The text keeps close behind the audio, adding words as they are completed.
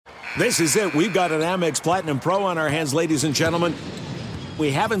This is it. We've got an Amex Platinum Pro on our hands, ladies and gentlemen.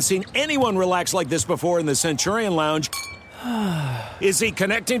 We haven't seen anyone relax like this before in the Centurion Lounge. Is he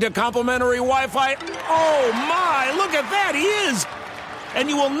connecting to complimentary Wi-Fi? Oh, my. Look at that. He is. And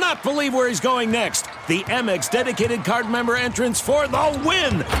you will not believe where he's going next. The Amex dedicated card member entrance for the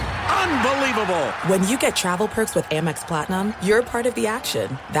win. Unbelievable. When you get travel perks with Amex Platinum, you're part of the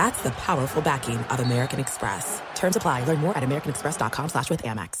action. That's the powerful backing of American Express. Terms apply. Learn more at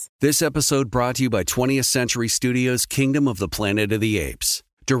americanexpress.com/withAmex. This episode brought to you by 20th Century Studios' Kingdom of the Planet of the Apes.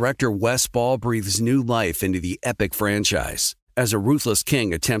 Director Wes Ball breathes new life into the epic franchise. As a ruthless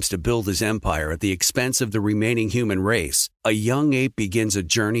king attempts to build his empire at the expense of the remaining human race, a young ape begins a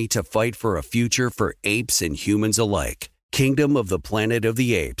journey to fight for a future for apes and humans alike. Kingdom of the Planet of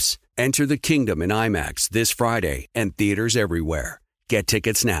the Apes. Enter the kingdom in IMAX this Friday and theaters everywhere. Get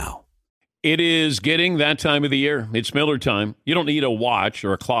tickets now. It is getting that time of the year. It's Miller time. You don't need a watch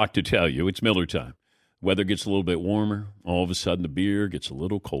or a clock to tell you. It's Miller time. Weather gets a little bit warmer. All of a sudden, the beer gets a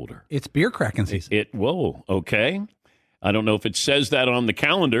little colder. It's beer cracking season. Whoa, okay. I don't know if it says that on the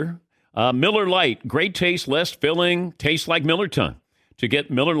calendar. Miller Lite, great taste, less filling, tastes like Miller time. To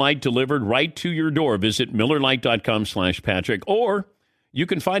get Miller Lite delivered right to your door, visit MillerLite.com/Patrick, or you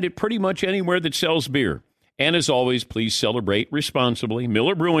can find it pretty much anywhere that sells beer. And as always, please celebrate responsibly.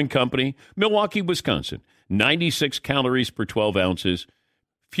 Miller Brewing Company, Milwaukee, Wisconsin. 96 calories per 12 ounces.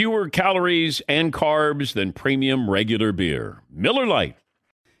 Fewer calories and carbs than premium regular beer. Miller Lite.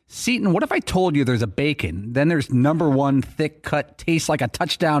 Seton, what if I told you there's a bacon, then there's number one thick cut, tastes like a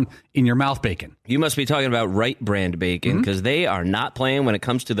touchdown in your mouth bacon? You must be talking about Wright Brand bacon, because they are not playing when it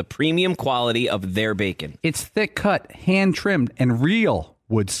comes to the premium quality of their bacon. It's thick cut, hand trimmed, and real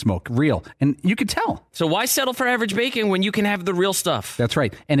wood smoke, real. And you could tell. So why settle for average bacon when you can have the real stuff? That's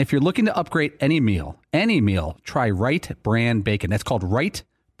right. And if you're looking to upgrade any meal, try Wright Brand bacon. That's called Wright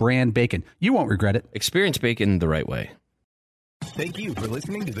Brand bacon. You won't regret it. Experience bacon the right way. Thank you for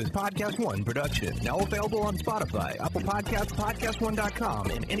listening to this Podcast One production. Now available on Spotify, Apple Podcasts,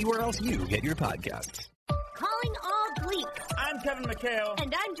 PodcastOne.com, and anywhere else you get your podcasts. Calling all Gleek. I'm Kevin McHale.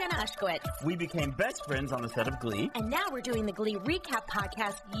 And I'm Jenna Ushkowitz. We became best friends on the set of Glee. And now we're doing the Glee recap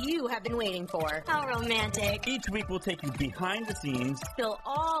podcast you have been waiting for. How romantic. Each week we'll take you behind the scenes, spill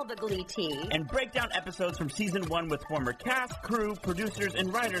all the Glee tea, and break down episodes from season 1 with former cast, crew, producers,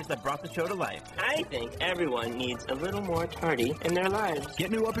 and writers that brought the show to life. I think everyone needs a little more tardy in their lives. Get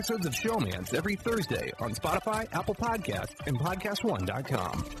new episodes of Showmance every Thursday on Spotify, Apple Podcasts, and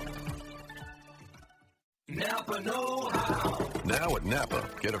PodcastOne.com. Napa know-how. Now at Napa,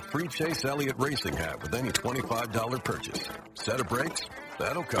 get a free Chase Elliott racing hat with any $25 purchase. Set of brakes?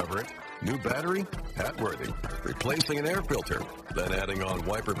 That'll cover it. New battery? Hat worthy. Replacing an air filter? Then adding on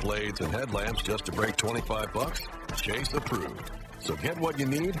wiper blades and headlamps just to break $25? Chase approved. So get what you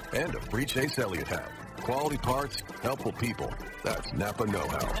need and a free Chase Elliott hat. Quality parts, helpful people. That's Napa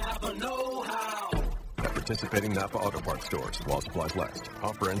know-how. Napa know-how. At participating Napa Auto Parts stores while supplies last.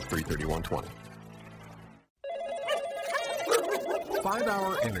 Offer ends 3/31/20.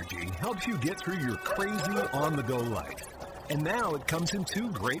 5-Hour Energy helps you get through your crazy on-the-go life. And now it comes in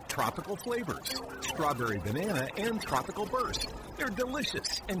 2 great tropical flavors, strawberry banana and tropical burst. They're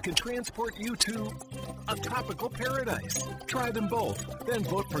delicious and can transport you to a tropical paradise. Try them both, then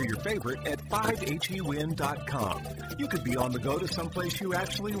vote for your favorite at 5hewin.com. You could be on the go to someplace you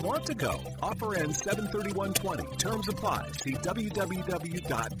actually want to go. Offer ends 7/31/20. Terms apply. See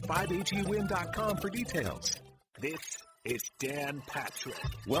www.5hewin.com for details. It's Dan Patrick.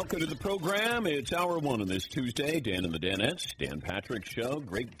 Welcome to the program. It's hour 1 on this Tuesday. Dan and the Danettes, Dan Patrick Show.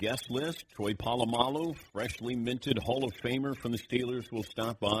 Great guest list. Troy Polamalu, freshly minted Hall of Famer from the Steelers, will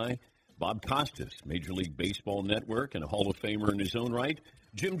stop by. Bob Costas, Major League Baseball Network and a Hall of Famer in his own right.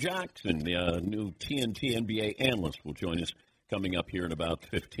 Jim Jackson, the new TNT NBA analyst, will join us coming up here in about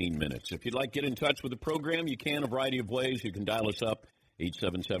 15 minutes. If you'd like to get in touch with the program, you can a variety of ways. You can dial us up.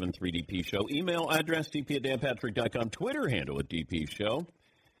 877-3DP-SHOW. Email address, dp@danpatrick.com. Twitter handle at DP Show.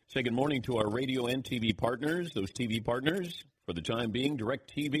 Say good morning to our radio and TV partners. Those TV partners, for the time being,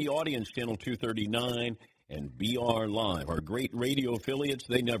 DirecTV Audience Channel 239 and BR Live. Our great radio affiliates,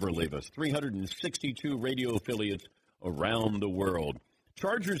 they never leave us. 362 radio affiliates around the world.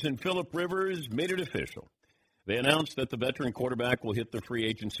 Chargers and Phillip Rivers made it official. They announced that the veteran quarterback will hit the free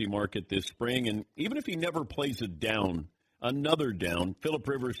agency market this spring, and even if he never plays another down, Phillip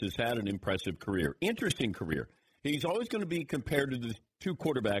Rivers has had an impressive career. Interesting career. He's always going to be compared to the 2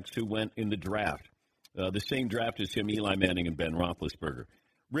 quarterbacks who went in the draft, the same draft as him, Eli Manning and Ben Roethlisberger.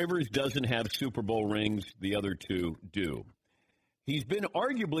 Rivers doesn't have Super Bowl rings. The other 2 do. He's been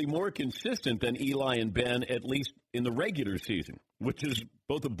arguably more consistent than Eli and Ben, at least in the regular season, which is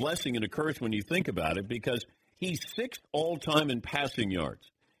both a blessing and a curse when you think about it, because he's 6th all-time in passing yards.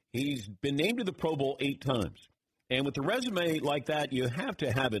 He's been named to the Pro Bowl 8 times. And with a resume like that, you have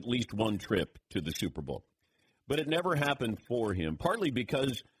to have at least one trip to the Super Bowl. But it never happened for him, partly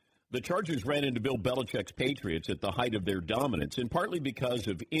because the Chargers ran into Bill Belichick's Patriots at the height of their dominance, and partly because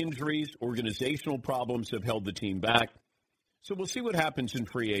of injuries, organizational problems have held the team back. So we'll see what happens in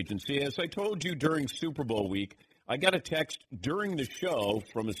free agency. As I told you during Super Bowl week, I got a text during the show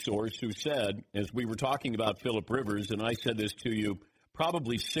from a source who said, as we were talking about Phillip Rivers, and I said this to you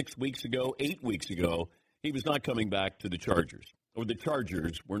probably 6 weeks ago, 8 weeks ago, he was not coming back to the Chargers, or the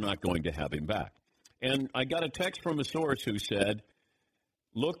Chargers were not going to have him back. And I got a text from a source who said,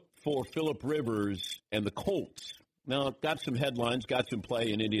 look for Phillip Rivers and the Colts. Now, got some headlines, got some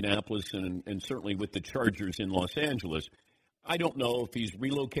play in Indianapolis and certainly with the Chargers in Los Angeles. I don't know if he's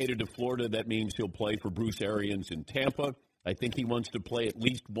relocated to Florida. That means he'll play for Bruce Arians in Tampa. I think he wants to play at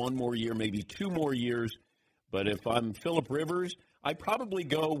least one more year, maybe 2 more years. But if I'm Phillip Rivers, I'd probably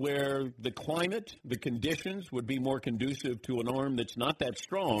go where the climate, the conditions would be more conducive to an arm that's not that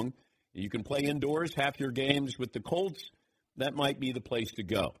strong. You can play indoors, half your games with the Colts. That might be the place to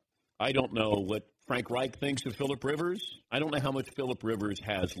go. I don't know what Frank Reich thinks of Phillip Rivers. I don't know how much Phillip Rivers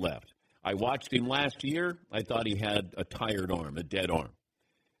has left. I watched him last year. I thought he had a tired arm, a dead arm.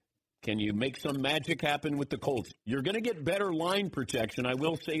 Can you make some magic happen with the Colts? You're going to get better line protection, I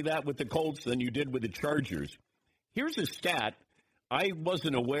will say that, with the Colts than you did with the Chargers. Here's a stat I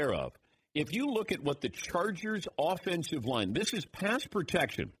wasn't aware of. If you look at what the Chargers' offensive line, this is pass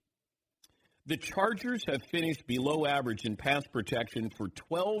protection. The Chargers have finished below average in pass protection for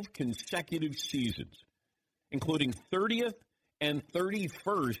 12 consecutive seasons, including 30th and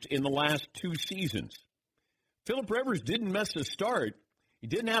 31st in the last 2 seasons. Phillip Rivers didn't miss a start. He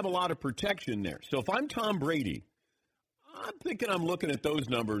didn't have a lot of protection there. So if I'm Tom Brady, I'm thinking I'm looking at those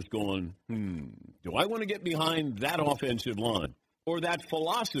numbers going, do I want to get behind that offensive line or that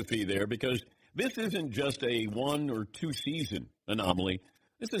philosophy there? Because this isn't just a 1 or 2 season anomaly.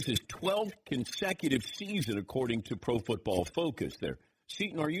 This is his 12th consecutive season, according to Pro Football Focus there.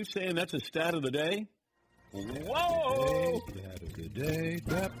 Seton, are you saying that's a stat of the day? Whoa! Stat of the day,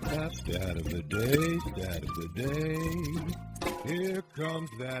 stat of the day, stat of the day. Here comes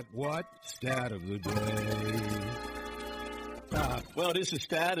that what? Stat of the day. Well, it is a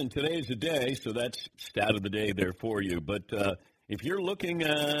stat, and today is a day, so that's stat of the day there for you. But if you're looking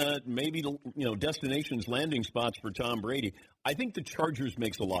at maybe destinations, landing spots for Tom Brady, I think the Chargers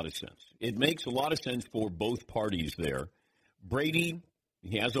makes a lot of sense. It makes a lot of sense for both parties there. Brady,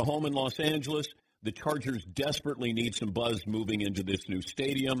 he has a home in Los Angeles. The Chargers desperately need some buzz moving into this new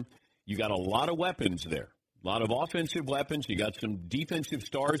stadium. You got a lot of weapons there, a lot of offensive weapons. You got some defensive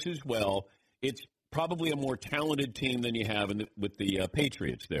stars as well. It's probably a more talented team than you have with the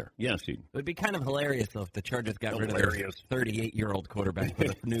Patriots there. Yes, Eden. It would be kind of hilarious, though, if the Chargers got rid of their 38-year-old quarterback for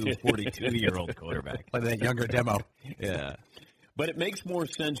the new 42-year-old quarterback. Like that younger demo. Yeah. But it makes more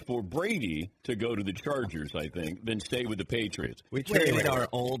sense for Brady to go to the Chargers, I think, than stay with the Patriots. We traded our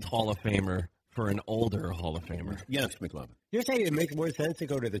old Hall of Famer for an older Hall of Famer. Yes, McLovin. You're saying it makes more sense to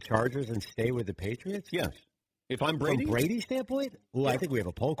go to the Chargers and stay with the Patriots? Yes. If I'm Brady? From Brady's standpoint? Well, Yeah. I think we have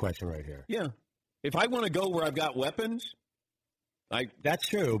a poll question right here. Yeah. If I want to go where I've got weapons, That's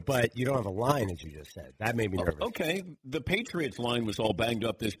true, but you don't have a line, as you just said. That made me nervous. Okay. The Patriots line was all banged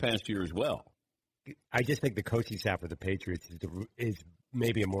up this past year as well. I just think the coaching staff of the Patriots is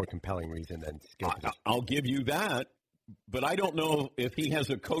maybe a more compelling reason than skill position. I'll give you that, but I don't know if he has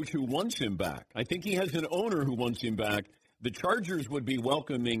a coach who wants him back. I think he has an owner who wants him back. The Chargers would be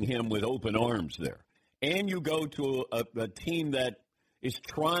welcoming him with open arms there. And you go to a team that is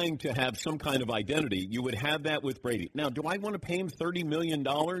trying to have some kind of identity. You would have that with Brady. Now, do I want to pay him $30 million?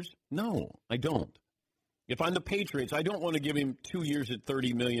 No, I don't. If I'm the Patriots, I don't want to give him 2 years at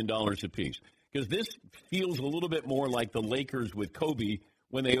 $30 million apiece. Because this feels a little bit more like the Lakers with Kobe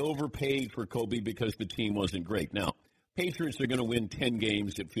when they overpaid for Kobe because the team wasn't great. Now, Patriots are going to win 10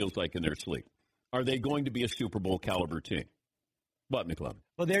 games, it feels like, in their sleep. Are they going to be a Super Bowl caliber team? What, McLovin?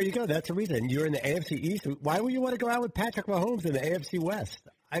 Well, there you go. That's the reason. You're in the AFC East. Why would you want to go out with Patrick Mahomes in the AFC West?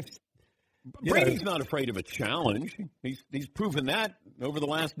 Brady's not afraid of a challenge. He's proven that over the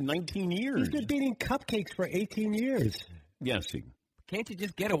last 19 years. He's been beating cupcakes for 18 years. Yes, Can't you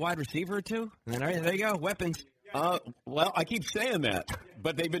just get a wide receiver or two? And then, all right, there you go, weapons. Well, I keep saying that,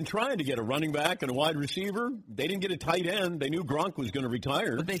 but they've been trying to get a running back and a wide receiver. They didn't get a tight end. They knew Gronk was going to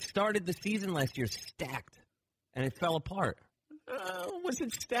retire. But they started the season last year stacked, and it fell apart. Was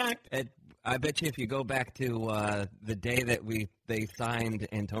it stacked? I bet you if you go back to the day that they signed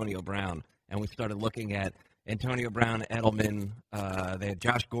Antonio Brown and we started looking at Antonio Brown, Edelman, they had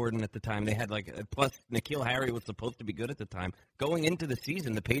Josh Gordon at the time. They had plus N'Keal Harry was supposed to be good at the time. Going into the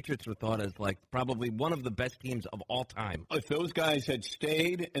season, the Patriots were thought as probably one of the best teams of all time. If those guys had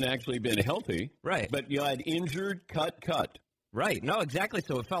stayed and actually been healthy, right? But you had injured, cut. Right. No, exactly.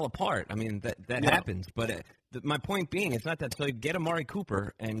 So it fell apart. I mean, that happens. But my point being, it's not that. So you get Amari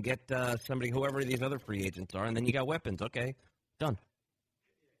Cooper and get somebody, whoever these other free agents are, and then you got weapons. Okay, done.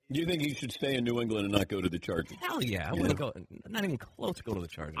 Do you think he should stay in New England and not go to the Chargers? Hell yeah. I wouldn't go. Not even close to go to the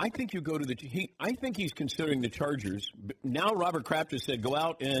Chargers. I think you go to I think he's considering the Chargers. Now Robert Kraft has said, go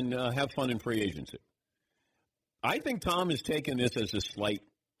out and have fun in free agency. I think Tom has taken this as a slight,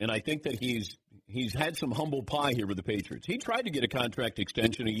 and I think that he's had some humble pie here with the Patriots. He tried to get a contract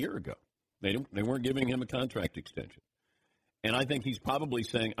extension a year ago. They weren't giving him a contract extension. And I think he's probably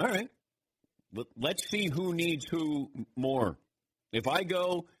saying, all right, let's see who needs who more. If I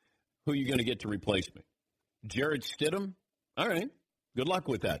go, who are you going to get to replace me? Jarrett Stidham? All right. Good luck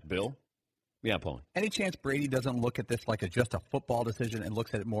with that, Bill. Yeah, Paul. Any chance Brady doesn't look at this like just a football decision and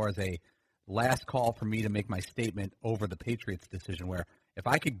looks at it more as a last call for me to make my statement over the Patriots decision, where if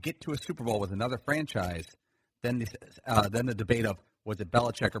I could get to a Super Bowl with another franchise, then the debate of was it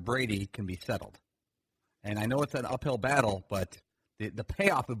Belichick or Brady can be settled. And I know it's an uphill battle, but the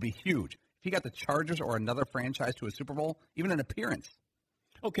payoff would be huge. If he got the Chargers or another franchise to a Super Bowl, even an appearance.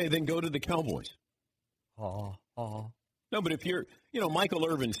 Okay, then go to the Cowboys. No, but if you're, Michael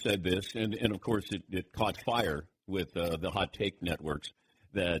Irvin said this, and of course it caught fire with the hot take networks,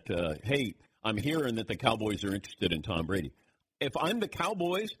 that, hey, I'm hearing that the Cowboys are interested in Tom Brady. If I'm the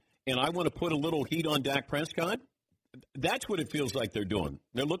Cowboys and I want to put a little heat on Dak Prescott, that's what it feels like they're doing.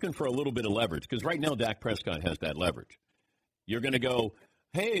 They're looking for a little bit of leverage, because right now Dak Prescott has that leverage. You're going to go,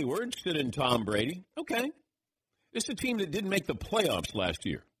 hey, we're interested in Tom Brady. Okay. This is a team that didn't make the playoffs last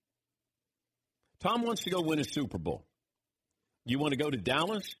year. Tom wants to go win a Super Bowl. You want to go to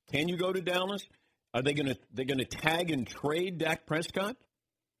Dallas? Can you go to Dallas? Are they going to tag and trade Dak Prescott?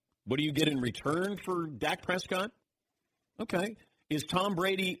 What do you get in return for Dak Prescott? Okay. Is Tom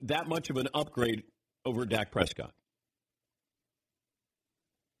Brady that much of an upgrade over Dak Prescott?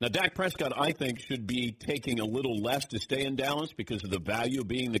 Now, Dak Prescott, I think, should be taking a little less to stay in Dallas because of the value of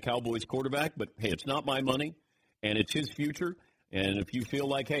being the Cowboys quarterback. But, hey, it's not my money, and it's his future. And if you feel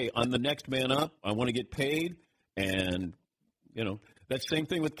like, hey, I'm the next man up, I want to get paid, and, that's the same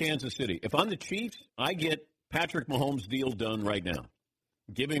thing with Kansas City. If I'm the Chiefs, I get Patrick Mahomes' deal done right now.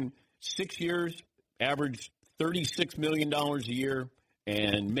 Give him 6 years, average $36 million a year,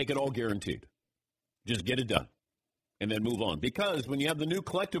 and make it all guaranteed. Just get it done. And then move on. Because when you have the new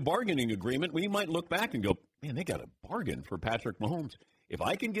collective bargaining agreement, we might look back and go, man, they got a bargain for Patrick Mahomes. If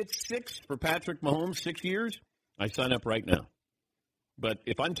I can get 6 for Patrick Mahomes, 6 years, I sign up right now. But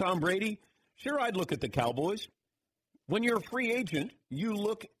if I'm Tom Brady, sure, I'd look at the Cowboys. When you're a free agent, you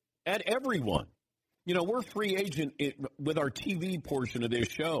look at everyone. We're free agent with our TV portion of this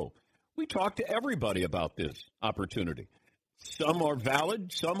show. We talk to everybody about this opportunity. Some are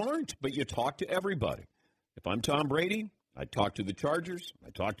valid, some aren't, but you talk to everybody. If I'm Tom Brady, I talk to the Chargers, I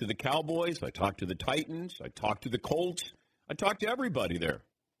talk to the Cowboys, I talk to the Titans, I talk to the Colts, I talk to everybody there.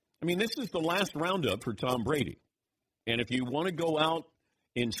 I mean, this is the last roundup for Tom Brady. And if you want to go out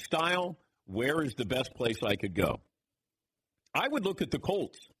in style, where is the best place I could go? I would look at the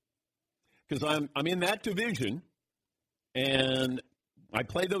Colts, because I'm in that division, and I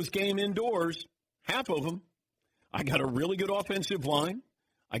play those games indoors, half of them. I got a really good offensive line.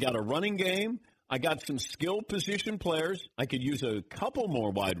 I got a running game. I got some skill position players. I could use a couple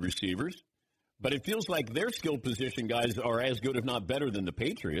more wide receivers, but it feels like their skill position guys are as good, if not better, than the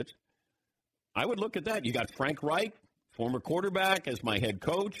Patriots. I would look at that. You got Frank Reich, former quarterback, as my head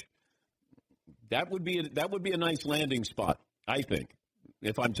coach. That would be a nice landing spot, I think,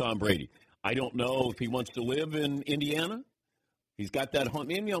 if I'm Tom Brady. I don't know if he wants to live in Indiana. He's got that home.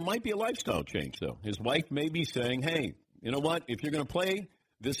 And, it might be a lifestyle change, though. His wife may be saying, hey, you know what? If you're going to play,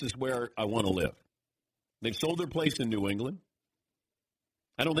 this is where I want to live. They've sold their place in New England.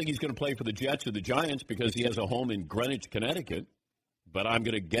 I don't think he's going to play for the Jets or the Giants because he has a home in Greenwich, Connecticut. But I'm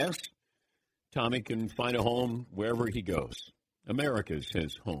going to guess Tommy can find a home wherever he goes. America's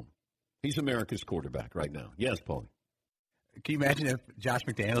his home. He's America's quarterback right now. Yes, Paulie. Can you imagine if Josh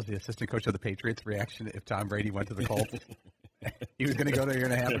McDaniels, the assistant coach of the Patriots, reaction if Tom Brady went to the Colts? He was going to go there a year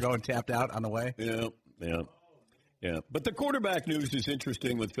and a half ago and tapped out on the way? Yeah. But the quarterback news is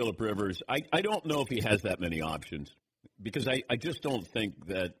interesting with Phillip Rivers. I don't know if he has that many options, because I just don't think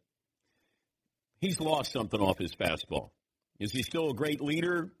that he's lost something off his fastball. Is he still a great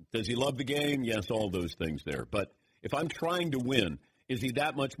leader? Does he love the game? Yes, all those things there. But if I'm trying to win, is he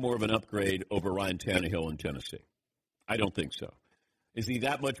that much more of an upgrade over Ryan Tannehill in Tennessee? I don't think so. Is he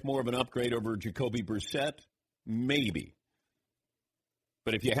that much more of an upgrade over Jacoby Brissett? Maybe.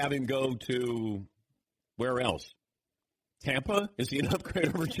 But if you have him go to where else? Tampa? Is he an upgrade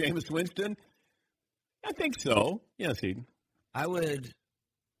over Jameis Winston? I think so. Yes, Eden. I would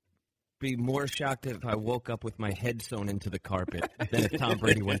be more shocked if I woke up with my head sewn into the carpet than if Tom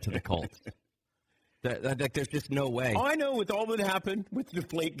Brady went to the Colts. There's just no way. Oh, I know with all that happened with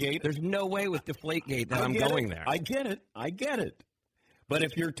Deflategate. There's no way with Deflategate that I'm going there. I get it. But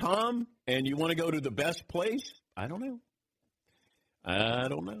if you're Tom and you want to go to the best place, I don't know.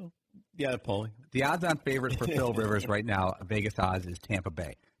 Yeah, Paulie. The odds-on favorite for Phil Rivers right now, Vegas odds, is Tampa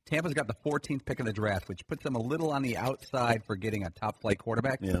Bay. Tampa's got the 14th pick in the draft, which puts them a little on the outside for getting a top-flight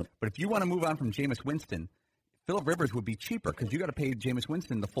quarterback. Yeah. But if you want to move on from Jameis Winston, Phillip Rivers would be cheaper because you got to pay Jameis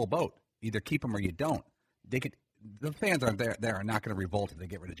Winston the full boat. Either keep him or you don't. The fans are not going to revolt if they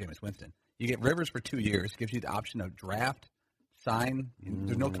get rid of Jameis Winston. You get Rivers for 2 years, gives you the option of draft, sign.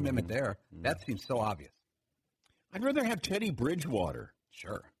 There's no commitment there. That seems so obvious. I'd rather have Teddy Bridgewater.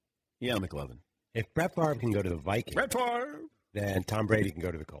 Sure. Yeah, McLovin. If Brett Favre can go to the Vikings, then Tom Brady can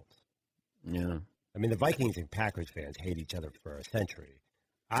go to the Colts. Yeah. I mean, the Vikings and Packers fans hate each other for a century.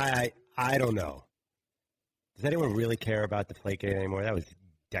 I don't know. Does anyone really care about the Deflategate anymore? That was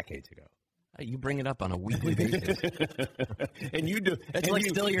decades ago. You bring it up on a weekly basis. And you do. That's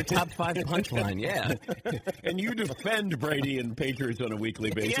still your top 5 punchline, yeah. And you defend Brady and Patriots on a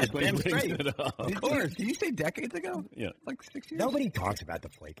weekly basis when he brings it up. Of course. Did you say decades ago? Yeah. Like 6 years? Nobody talks about the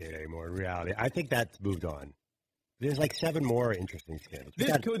Deflategate anymore in reality. I think that's moved on. There's like 7 more interesting scandals.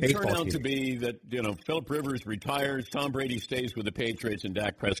 This could turn out to be that, Phillip Rivers retires, Tom Brady stays with the Patriots, and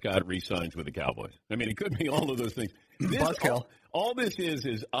Dak Prescott re-signs with the Cowboys. I mean, it could be all of those things. All this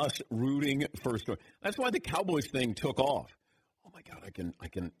is us rooting for a story. That's why the Cowboys thing took off. Oh my God,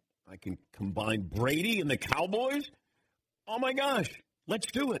 I can combine Brady and the Cowboys? Oh my gosh,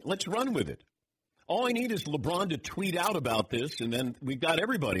 let's do it. Let's run with it. All I need is LeBron to tweet out about this, and then we've got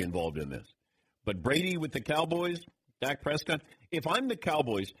everybody involved in this. But Brady with the Cowboys, Dak Prescott, if I'm the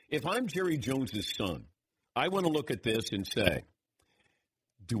Cowboys, if I'm Jerry Jones' son, I want to look at this and say,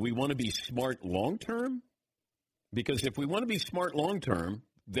 do we want to be smart long-term? Because if we want to be smart long-term,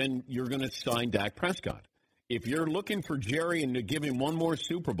 then you're going to sign Dak Prescott. If you're looking for Jerry and to give him one more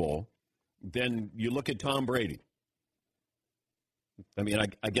Super Bowl, then you look at Tom Brady. I mean,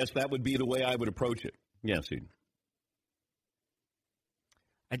 I guess that would be the way I would approach it. Yes, Eden.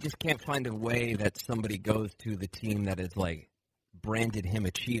 I just can't find a way that somebody goes to the team that is branded him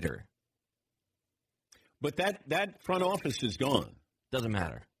a cheater. But that front office is gone. Doesn't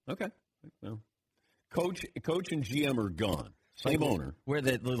matter. Okay. Well, coach and GM are gone. Same owner. Where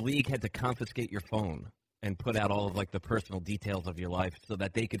the league had to confiscate your phone and put out all of the personal details of your life so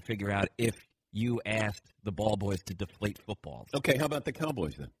that they could figure out if you asked the ball boys to deflate footballs. Okay, how about the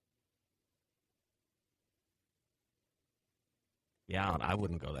Cowboys then? Yeah, I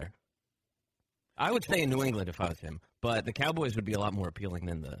wouldn't go there. I would stay in New England if I was him, but the Cowboys would be a lot more appealing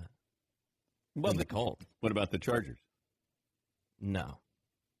than the Colts. What about the Chargers? No.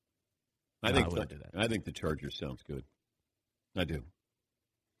 I wouldn't do that. I think the Chargers sounds good. I do.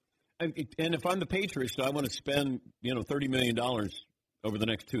 And if I'm the Patriots, I want to spend $30 million over the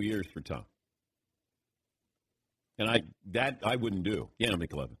next 2 years for Tom. And I wouldn't do. Yeah,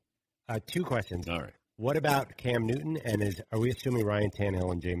 McLevin. 2 questions. All right. What about Cam Newton? And are we assuming Ryan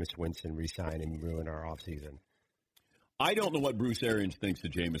Tannehill and Jameis Winston re-sign and ruin our offseason? I don't know what Bruce Arians thinks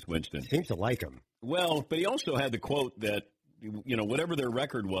of Jameis Winston. Seems to like him. Well, but he also had the quote that, whatever their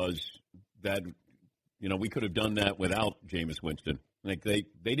record was, that, we could have done that without Jameis Winston. Like, they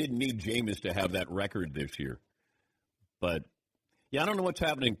didn't need Jameis to have that record this year. But, yeah, I don't know what's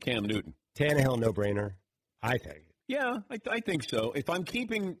happening to Cam Newton. Tannehill, no-brainer, I think. Yeah, I think so. If I'm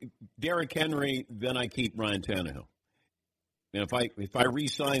keeping Derrick Henry, then I keep Ryan Tannehill. And if I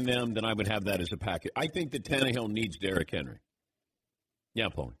re-sign them, then I would have that as a package. I think that Tannehill needs Derrick Henry. Yeah,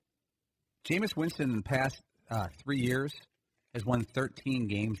 Paul. Jameis Winston in the past 3 years has won 13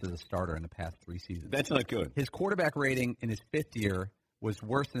 games as a starter in the past 3 seasons. That's not good. His quarterback rating in his 5th year was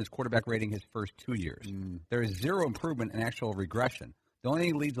worse than his quarterback rating his first 2 years. There is zero improvement in actual regression. The only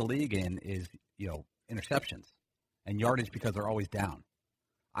thing he leads the league in is interceptions and yardage because they're always down.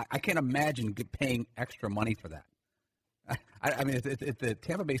 I can't imagine paying extra money for that. I mean, if the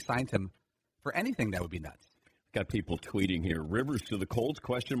Tampa Bay signed him for anything, that would be nuts. Got people tweeting here. Rivers to the Colts, ?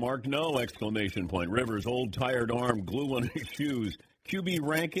 No, ! Rivers, old tired arm, glue on his shoes. QB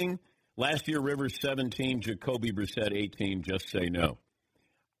ranking, Last year, Rivers 17, Jacoby Brissett 18. Just say no.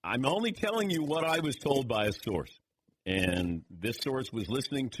 I'm only telling you what I was told by a source. And this source was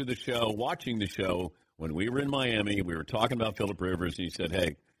listening to the show, watching the show when we were in Miami. We were talking about Phillip Rivers, and he said,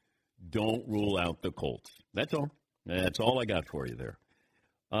 hey, don't rule out the Colts. That's all. That's all I got for you there.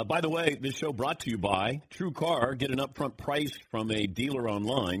 By the way, this show brought to you by TrueCar. Get an upfront price from a dealer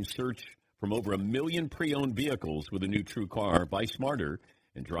online. Search from over 1 million pre-owned vehicles with a new TrueCar. Buy smarter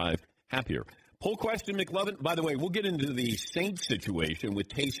and drive happier. Poll question, McLovin. By the way, we'll get into the Saints situation with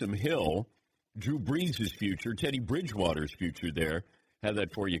Taysom Hill, Drew Brees' future, Teddy Bridgewater's future there. Have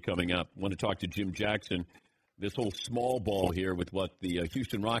that for you coming up. Want to talk to Jim Jackson. This whole small ball here with what the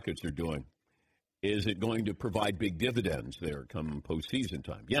Houston Rockets are doing. Is it going to provide big dividends there come postseason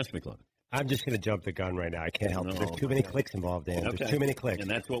time? Yes, McLovin. I'm just going to jump the gun right now. I can't help it. There's too many clicks involved, Dan. Okay. There's too many clicks.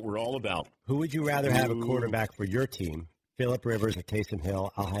 And that's what we're all about. Who would you rather have a quarterback for your team? Phillip Rivers or Taysom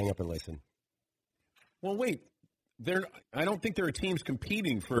Hill? I'll hang up and listen. Well, wait. I don't think there are teams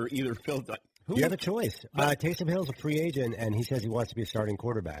competing for either Phil. You have a choice. Taysom Hill's a free agent, and he says he wants to be a starting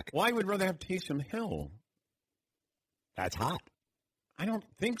quarterback. Well, I would rather have Taysom Hill. That's hot. I don't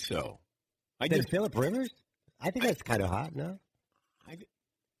think so. Phillip Rivers? I think that's kind of hot, no?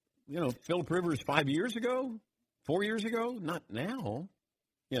 Phillip Rivers 5 years ago? 4 years ago? Not now.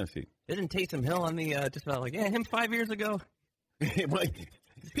 Yeah, see. Isn't Taysom Hill on the just about like, him 5 years ago?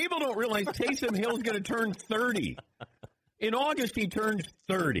 People don't realize Taysom Hill's going to turn 30. In August, he turns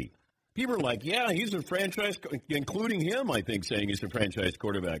 30. People are like, yeah, he's a franchise, including him, I think, saying he's a franchise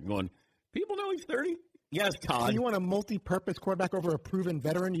quarterback. Going, people know he's 30? Yes, Todd. So you want a multi-purpose quarterback over a proven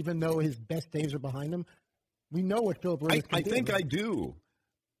veteran, even though his best days are behind him? We know what Phillip Rivers can do. I think I do.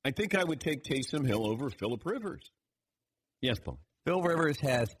 I think I would take Taysom Hill over Phillip Rivers. Yes, Paul. Phil Rivers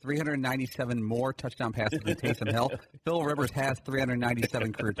has 397 more touchdown passes than Taysom Hill. Phil Rivers has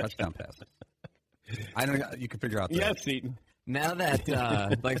 397 career touchdown passes. I know you can figure out that. Yes, Seton. Now that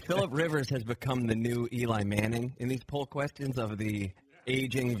Phillip Rivers has become the new Eli Manning in these poll questions of the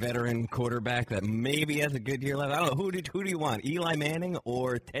aging veteran quarterback that maybe has a good year left. I don't know, who do you want, Eli Manning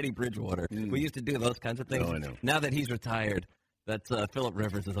or Teddy Bridgewater? We used to do those kinds of things. Oh, I know. Now that he's retired, that's Phillip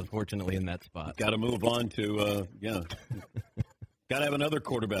Rivers is unfortunately in that spot. Got to move on to got to have another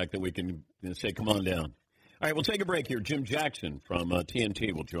quarterback that we can say, come on down. All right, we'll take a break here. Jim Jackson from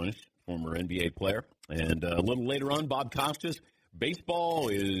TNT will join us, former NBA player. And a little later on, Bob Costas. Baseball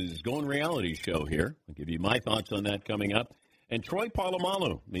is going reality show here. I'll give you my thoughts on that coming up. And Troy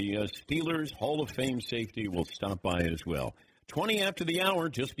Polamalu, the Steelers Hall of Fame safety, will stop by as well. 20 after the hour,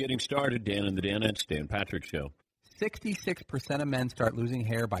 just getting started. Dan and the Danettes, Dan Patrick Show. 66% of men start losing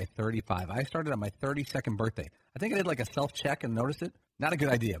hair by 35. I started on my 32nd birthday. I think I did like a self-check and noticed it. Not a good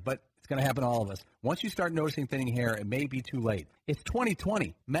idea, but it's going to happen to all of us. Once you start noticing thinning hair, it may be too late. It's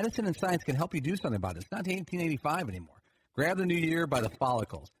 2020. Medicine and science can help you do something about it. It's not 1885 anymore. Grab the new year by the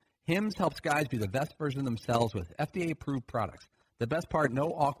follicles. Hims helps guys be the best version of themselves with FDA-approved products. The best part,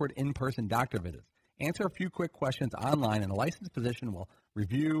 no awkward in-person doctor visits. Answer a few quick questions online, and a licensed physician will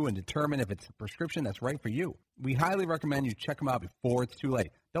review and determine if it's a prescription that's right for you. We highly recommend you check them out before it's too late.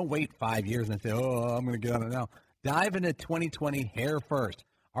 Don't wait 5 years and say, I'm going to get on it now. Dive into 2020 hair first.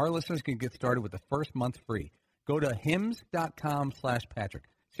 Our listeners can get started with the first month free. Go to hims.com/Patrick.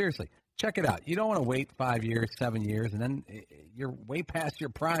 Seriously, check it out. You don't want to wait 5 years, 7 years, and then you're way past your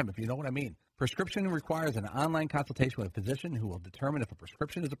prime, if you know what I mean. Prescription requires an online consultation with a physician who will determine if a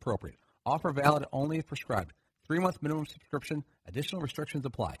prescription is appropriate. Offer valid only if prescribed. 3 months minimum subscription. Additional restrictions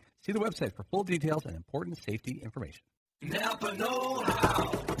apply. See the website for full details and important safety information. Napa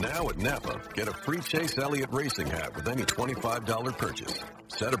know-how. Now at Napa, get a free Chase Elliott racing hat with any $25 purchase.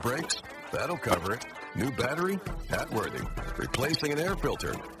 Set of brakes? That'll cover it. New battery? Hat worthy. Replacing an air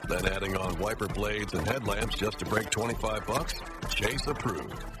filter? Then adding on wiper blades and headlamps just to break $25? Chase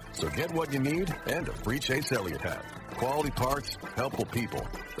approved. So get what you need and a free Chase Elliott hat. Quality parts, helpful people.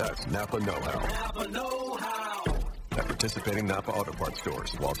 That's Napa know-how. Napa know-how. At participating Napa Auto Parts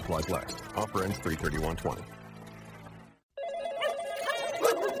stores while supplies last. Offer ends 3/31/20.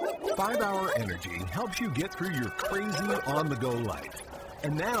 5-Hour Energy helps you get through your crazy on-the-go life.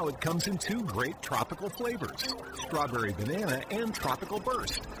 And now it comes in 2 great tropical flavors, Strawberry Banana and Tropical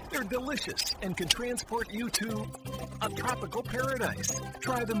Burst. They're delicious and can transport you to a tropical paradise.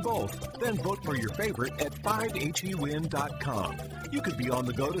 Try them both, then vote for your favorite at 5hewin.com. You could be on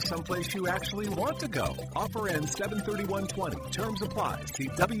the go to someplace you actually want to go. Offer ends 7/31/20. Terms apply. See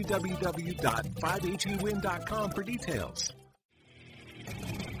www.5hewin.com for details.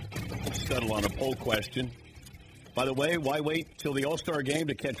 Let's settle on a poll question. By the way, why wait till the All-Star Game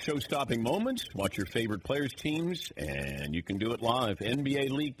to catch show-stopping moments? Watch your favorite players' teams, and you can do it live. NBA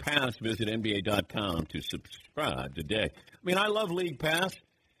League Pass. Visit NBA.com to subscribe today. I mean, I love League Pass,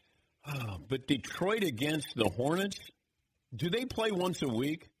 but Detroit against the Hornets, do they play once a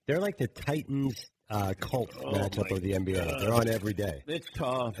week? They're like the Titans Colts matchup of the NBA. They're on every day. It's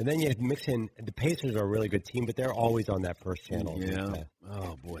tough. And then you mix in the Pacers are a really good team, but they're always on that first channel. Yeah.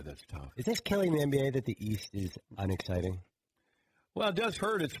 Oh boy, that's tough. Is this killing the NBA that the East is unexciting? Well, it does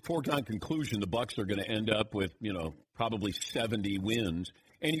hurt. It's a foregone conclusion. The Bucks are going to end up with probably 70 wins,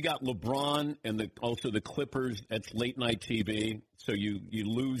 and you got LeBron and also the Clippers. That's late night TV. So you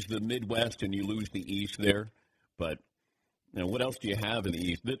lose the Midwest and you lose the East there, but. What else do you have in the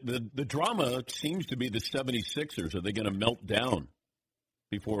East? The drama seems to be the 76ers. Are they going to melt down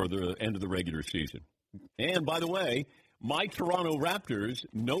before the end of the regular season? And, by the way, my Toronto Raptors,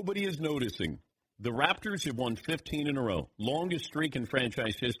 nobody is noticing. The Raptors have won 15 in a row. Longest streak in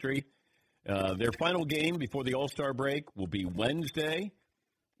franchise history. Their final game before the All-Star break will be Wednesday.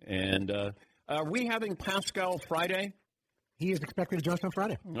 And are we having Pascal Friday? He is expected to join us on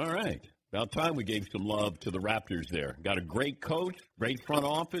Friday. All right. About time we gave some love to the Raptors there. Got a great coach, great front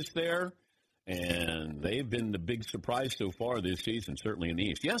office there, and they've been the big surprise so far this season, certainly in the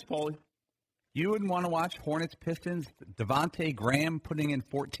East. Yes, Paulie? You wouldn't want to watch Hornets Pistons, Devontae Graham putting in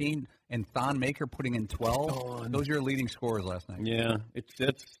 14 and Thon Maker putting in 12. Those are your leading scorers last night. Yeah,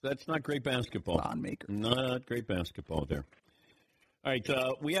 that's not great basketball. Thon Maker. Not great basketball there. All right,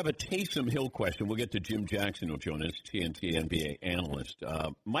 we have a Taysom Hill question. We'll get to Jim Jackson, who'll join us, TNT NBA analyst.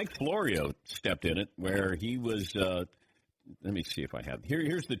 Mike Florio stepped in it where he was, let me see if I have.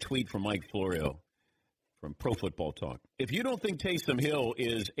 Here's the tweet from Mike Florio from Pro Football Talk. If you don't think Taysom Hill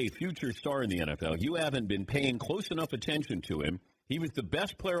is a future star in the NFL, you haven't been paying close enough attention to him. He was the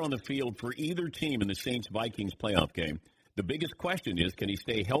best player on the field for either team in the Saints-Vikings playoff game. The biggest question is, can he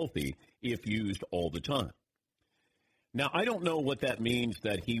stay healthy if used all the time? Now, I don't know what that means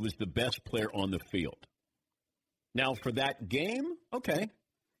that he was the best player on the field. Now, for that game, okay.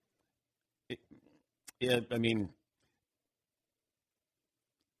 I mean,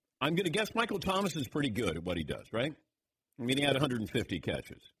 I'm going to guess Michael Thomas is pretty good at what he does, right? I mean, he had 150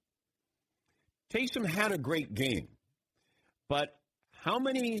 catches. Taysom had a great game, but how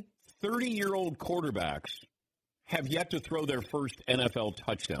many 30-year-old quarterbacks have yet to throw their first NFL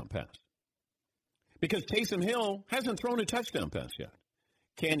touchdown pass? Because Taysom Hill hasn't thrown a touchdown pass yet.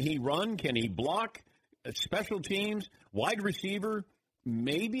 Can he run? Can he block? Special teams, wide receiver,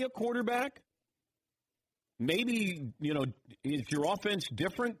 maybe a quarterback? Maybe, is your offense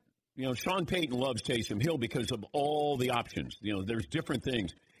different? Sean Payton loves Taysom Hill because of all the options. There's different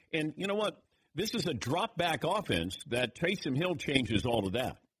things. And you know what? This is a drop-back offense that Taysom Hill changes all of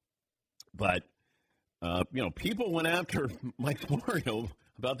that. But, people went after Mike Florio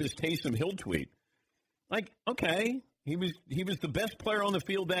about this Taysom Hill tweet. Like, okay, he was the best player on the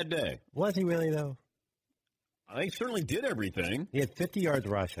field that day. Was he really, though? He certainly did everything. He had 50 yards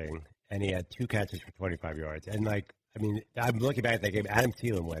rushing, and he had 2 catches for 25 yards. And, I'm looking back at that game. Adam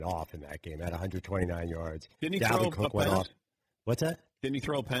Thielen went off in that game at 129 yards. Didn't he Dalvin throw Cook a went pass? off. What's that? Didn't he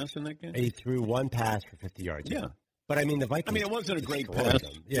throw a pass in that game? He threw 1 pass for 50 yards. Yeah. But, the Vikings. It wasn't a great destroyed pass.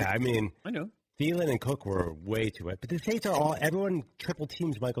 them. Yeah, I know. Thielen and Cook were way too much. But the Saints are everyone triple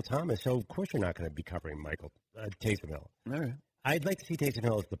teams Michael Thomas, so of course you're not going to be covering Taysom Hill. All right. I'd like to see Taysom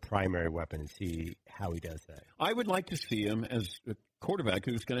Hill as the primary weapon and see how he does that. I would like to see him as a quarterback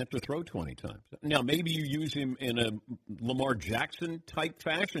who's going to have to throw 20 times. Now, maybe you use him in a Lamar Jackson-type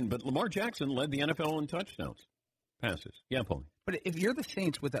fashion, but Lamar Jackson led the NFL in touchdowns, passes. Yeah, Paul. But if you're the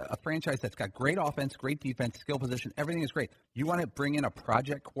Saints with a franchise that's got great offense, great defense, skill position, everything is great, you want to bring in a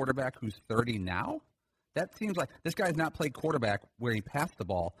project quarterback who's 30 now? That seems like this guy's not played quarterback where he passed the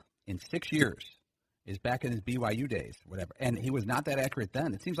ball in 6 years. Is back in his BYU days, whatever. And he was not that accurate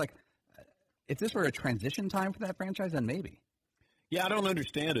then. It seems like if this were a transition time for that franchise, then maybe. Yeah, I don't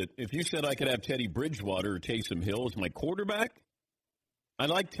understand it. If you said I could have Teddy Bridgewater or Taysom Hill as my quarterback, I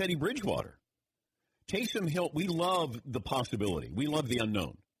like Teddy Bridgewater. Taysom Hill, we love the possibility. We love the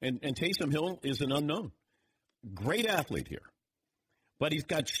unknown. And Taysom Hill is an unknown. Great athlete here. But he's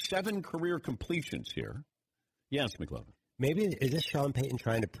got 7 career completions here. Yes, McLovin. Maybe, is this Sean Payton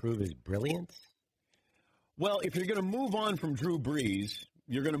trying to prove his brilliance? Well, if you're going to move on from Drew Brees,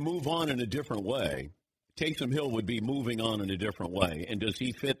 you're going to move on in a different way. Taysom Hill would be moving on in a different way. And does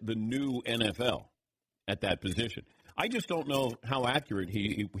he fit the new NFL at that position? I just don't know how accurate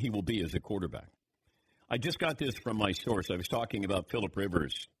he will be as a quarterback. I just got this from my source. I was talking about Phillip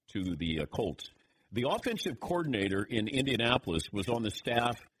Rivers to the Colts. The offensive coordinator in Indianapolis was on the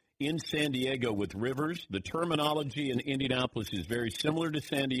staff in San Diego with Rivers. The terminology in Indianapolis is very similar to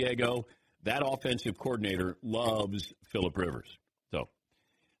San Diego. That offensive coordinator loves Phillip Rivers. So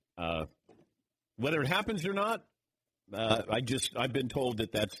whether it happens or not, I've been told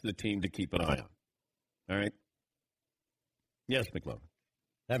that that's the team to keep an eye on. All right? Yes, McLovin.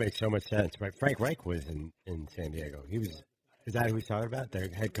 That makes so much sense, right? Frank Reich was in San Diego. Is that who he's talking about, their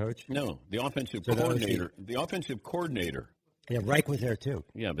head coach? No, the offensive coordinator. The offensive coordinator. Yeah, Reich was there too.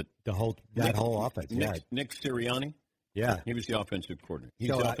 Yeah, but that whole offense. Nick Sirianni. Yeah, he was the offensive coordinator. He's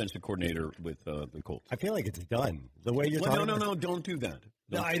the offensive coordinator with the Colts. I feel like it's done the way you're talking. No, don't do that.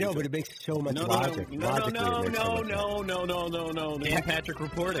 No, I know, but it makes so much logic. No. Dan Patrick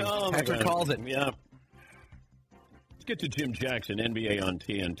reporting. Patrick calls it. Yeah. Let's get to Jim Jackson, NBA on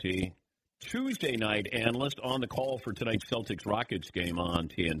TNT. Tuesday night analyst on the call for tonight's Celtics-Rockets game on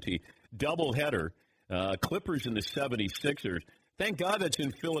TNT. Doubleheader, Clippers and the 76ers. Thank God that's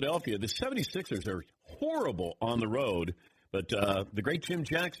in Philadelphia. The 76ers are horrible on the road, but the great Jim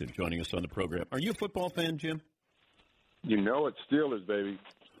Jackson joining us on the program. Are you a football fan, Jim? You know it's Steelers, baby.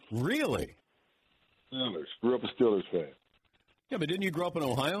 Really? Steelers. Grew up a Steelers fan. Yeah, but didn't you grow up in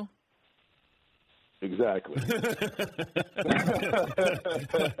Ohio? Exactly.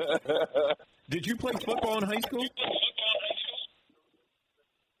 Did you play football in high school?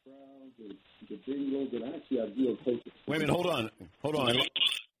 Wait a minute, hold on.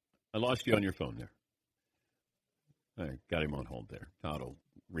 I lost you on your phone there. I got him on hold there. Todd will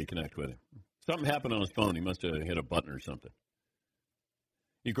reconnect with him. Something happened on his phone. He must have hit a button or something.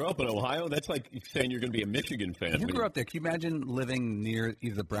 You grew up in Ohio? That's like saying you're going to be a Michigan fan. You grew up there. Can you imagine living near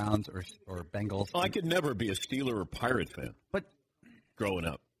either the Browns or Bengals? Oh, I could never be a Steeler or Pirate fan. But growing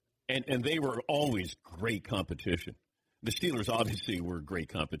up. And they were always great competition. The Steelers obviously were great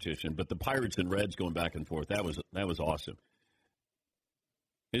competition, but the Pirates and Reds going back and forth, that was awesome.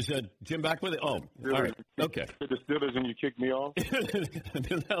 Is Jim back with it? Oh, Steelers, all right. Okay. The Steelers and you kicked me off?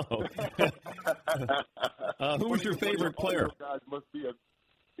 No. Who was your favorite player?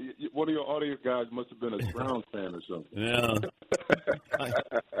 One of your audio guys must have been a Browns fan or something. Yeah.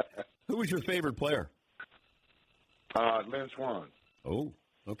 Who was your favorite player? Lynn Swann. Oh,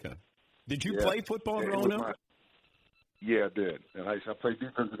 okay. Did you play football growing up? Yeah, I did. And I played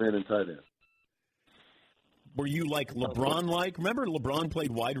defensive end and tight end. Were you like LeBron-like? Remember LeBron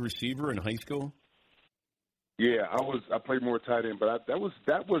played wide receiver in high school? Yeah, I played more tight end, but that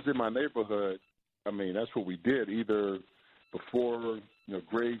was in my neighborhood. I mean, that's what we did. Either before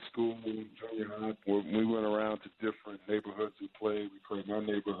grade school, junior high, we went around to different neighborhoods and played. We played in our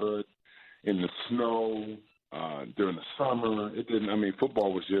neighborhood in the snow during the summer. It didn't. I mean,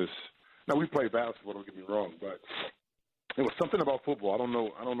 football was just. Now we played basketball. Don't get me wrong, but it was something about football. I don't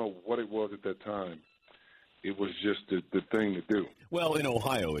know what it was at that time. It was just the thing to do. Well, in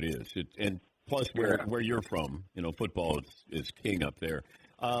Ohio it is. And plus where you're from, football is king up there.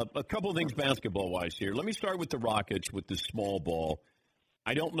 A couple of things basketball-wise here. Let me start with the Rockets with the small ball.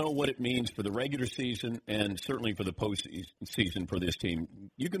 I don't know what it means for the regular season and certainly for the postseason for this team.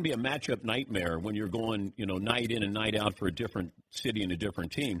 You can be a matchup nightmare when you're going, night in and night out for a different city and a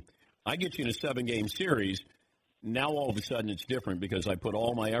different team. I get you in a 7-game series. Now all of a sudden it's different because I put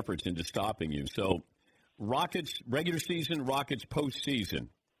all my efforts into stopping you. So Rockets regular season, Rockets postseason.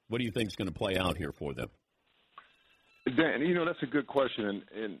 What do you think is going to play out here for them? Dan, that's a good question.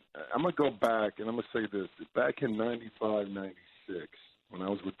 And I'm going to go back, and I'm going to say this. Back in 95, 96, when I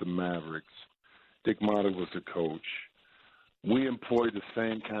was with the Mavericks, Dick Motta was the coach. We employed the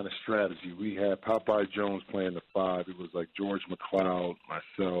same kind of strategy. We had Popeye Jones playing the 5. It was like George McLeod,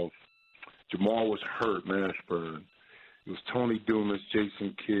 myself. Jamal was hurt, Mashburn. It was Tony Dumas,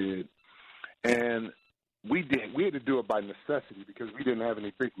 Jason Kidd. And we had to do it by necessity because we didn't have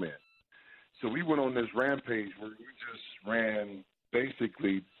any big men. So we went on this rampage where we just ran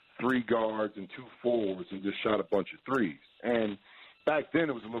basically 3 guards and 2 forwards and just shot a bunch of threes. And back then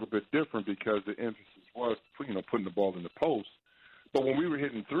it was a little bit different because the emphasis was, putting the ball in the post. But when we were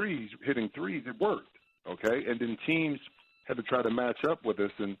hitting threes, it worked, okay? And then teams had to try to match up with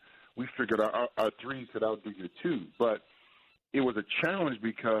us, and we figured our threes could outdo your 2s. But it was a challenge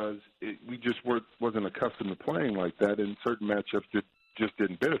because we just wasn't accustomed to playing like that, and certain matchups just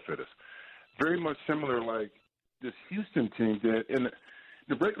didn't benefit us. Very much similar like this Houston team did in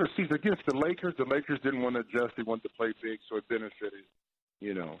the regular season against the Lakers. The Lakers didn't want to adjust. They wanted to play big, so it benefited,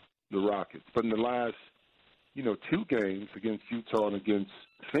 the Rockets. But in the last, 2 games against Utah and against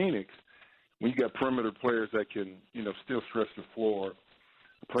Phoenix, when you got perimeter players that can, still stretch the floor,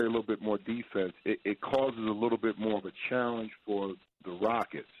 play a little bit more defense, it causes a little bit more of a challenge for the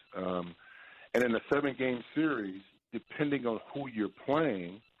Rockets. And in a 7-game series, depending on who you're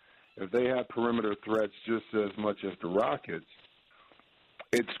playing, if they have perimeter threats just as much as the Rockets,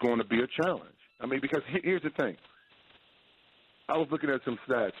 it's going to be a challenge. I mean, because here's the thing. I was looking at some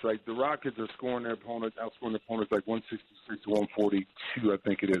stats, right? The Rockets are outscoring their opponents like 166 to 142, I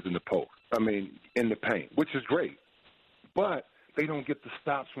think it is, in the post. I mean, in the paint, which is great. But they don't get the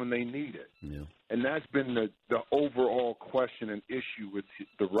stops when they need it. Yeah. And that's been the overall question and issue with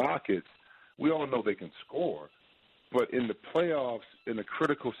the Rockets. We all know they can score, but in the playoffs, in a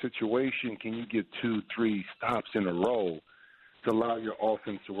critical situation, can you get 2-3 stops in a row to allow your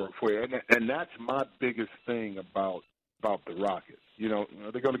offense to work for you? And that's my biggest thing about the Rockets. You know,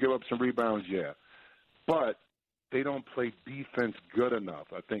 they're going to give up some rebounds, yeah. But they don't play defense good enough,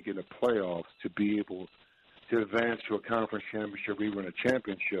 I think, in the playoffs to be able to advance to a conference championship or even a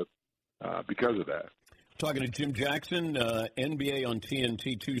championship because of that. Talking to Jim Jackson, NBA on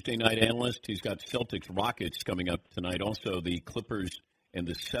TNT Tuesday night analyst. He's got Celtics Rockets coming up tonight, also the Clippers and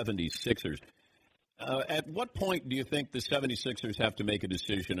the 76ers. At what point do you think the 76ers have to make a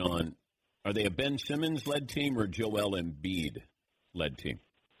decision on, are they a Ben Simmons-led team or Joel Embiid-led team?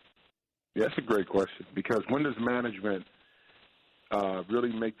 Yeah, that's a great question, because when does management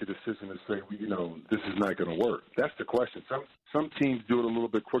really make the decision to say, you know, this is not going to work? That's the question. Some teams do it a little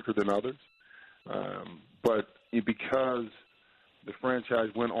bit quicker than others, but because the franchise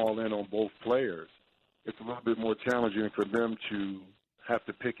went all in on both players, it's a little bit more challenging for them to have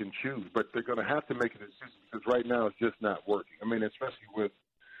to pick and choose. But they're going to have to make a decision because right now it's just not working. I mean, unfortunately,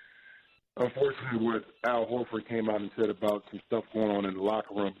 what Al Horford came out and said about some stuff going on in the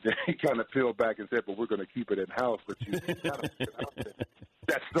locker room, he kind of peeled back and said, but we're going to keep it in-house. But you kind of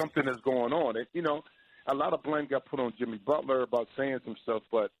that something is going on. And, you know, a lot of blame got put on Jimmy Butler about saying some stuff,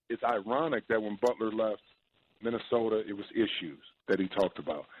 but it's ironic that when Butler left Minnesota, it was issues that he talked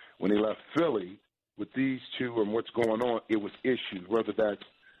about. When he left Philly, with these two and what's going on, it was issues, whether that's,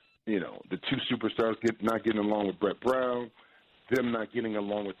 you know, the two superstars not getting along with Brett Brown, them not getting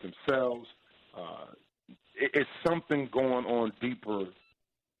along with themselves. It's something going on deeper,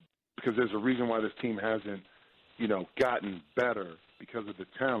 because there's a reason why this team hasn't, you know, gotten better because of the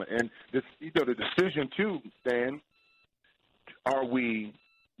talent. And this, you know, the decision too, Dan, are we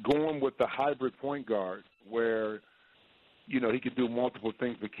going with the hybrid point guard where, you know, he can do multiple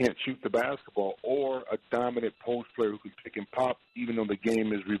things but can't shoot the basketball, or a dominant post player who can pick and pop even though the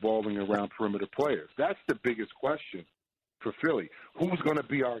game is revolving around perimeter players? That's the biggest question for Philly. Who's going to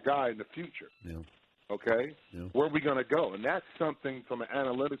be our guy in the future? Yeah. Okay? Yeah. Where are we going to go? And that's something from an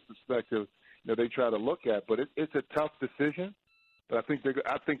analytics perspective, you know, they try to look at. But it's a tough decision. But I think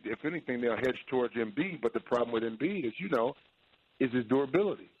if anything, they'll hedge towards Embiid. But the problem with Embiid is, you know, is his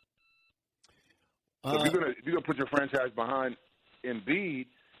durability. So if you're going to put your franchise behind Embiid,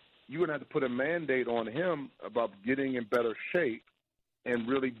 you're going to have to put a mandate on him about getting in better shape and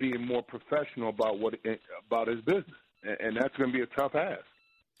really being more professional about his business. And that's going to be a tough ask.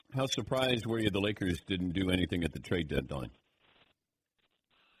 How surprised were you the Lakers didn't do anything at the trade deadline?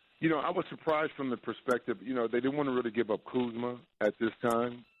 You know, I was surprised from the perspective, you know, they didn't want to really give up Kuzma at this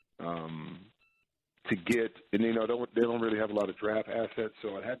time to get, and, you know, they don't really have a lot of draft assets,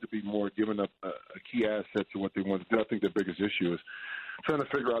 so it had to be more giving up a key asset to what they want to do. I think the biggest issue is trying to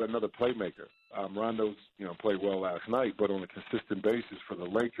figure out another playmaker. Rondo's, you know, played well last night, but on a consistent basis for the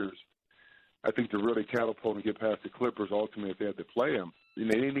Lakers, I think to really catapult and get past the Clippers, ultimately, if they had to play him, you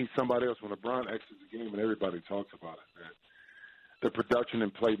know, they need somebody else. When LeBron exits the game, and everybody talks about it, that the production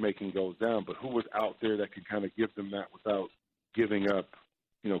and playmaking goes down. But who was out there that could kind of give them that without giving up,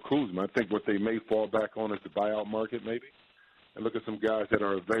 you know, Kuzma? I think what they may fall back on is the buyout market, maybe, and look at some guys that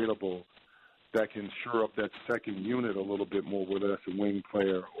are available that can shore up that second unit a little bit more, whether that's a wing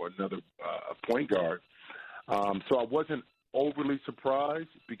player or another point guard. So I wasn't overly surprised,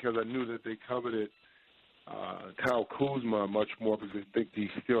 because I knew that they coveted Kyle Kuzma much more, because they think he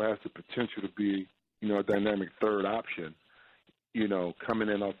still has the potential to be, you know, a dynamic third option, you know, coming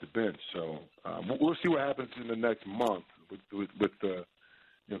in off the bench. So we'll see what happens in the next month with the,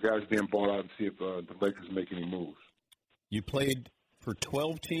 you know, guys being bought out, and see if the Lakers make any moves. You played for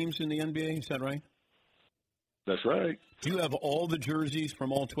 12 teams in the NBA, is that right? That's right. Do you have all the jerseys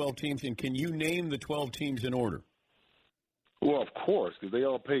from all 12 teams, and can you name the 12 teams in order? Well, of course, because they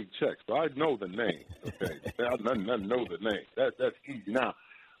all paid checks. But I know the name. Okay, I know the name. That's easy. Now,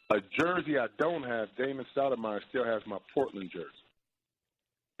 a jersey I don't have. Damon Stoudemire still has my Portland jersey,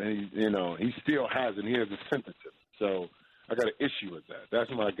 and he still has it. He hasn't sent it to me. So I got an issue with that. That's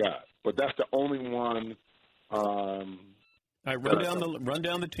my guy. But that's the only one. All right, run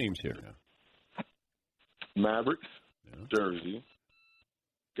down the teams here. Mavericks, jersey.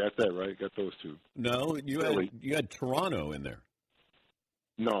 Got that right. Got those two. No, you had Toronto in there.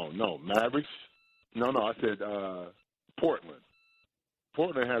 No, Mavericks. No, I said Portland.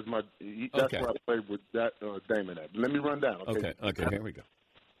 Portland has my. That's where I played with that Damon at. Let me run down. Okay. Here we go.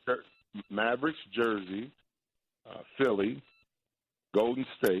 Mavericks, Jersey, Philly, Golden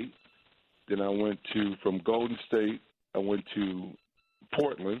State. Then from Golden State, I went to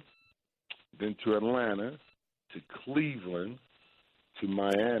Portland, then to Atlanta, to Cleveland, to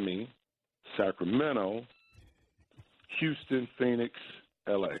Miami, Sacramento, Houston, Phoenix,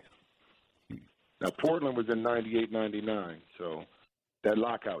 L.A. Now, Portland was in 98, 99, so that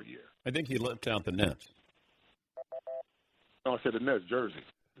lockout year. I think you left out the Nets. No, I said the Nets, Jersey,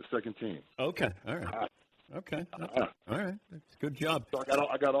 the second team. Okay, all right. Okay. All right. That's a good job. So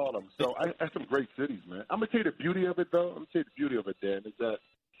I got all of them. So I have some great cities, man. I'm going to tell you the beauty of it, though. Dan, is that,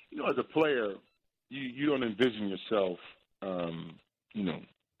 as a player, you don't envision yourself,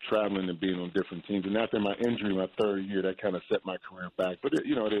 traveling and being on different teams. And after my injury, my third year, that kind of set my career back. But, it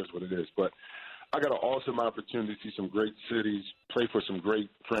is what it is. But I got an awesome opportunity to see some great cities, play for some great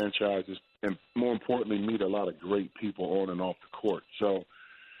franchises, and more importantly, meet a lot of great people on and off the court. So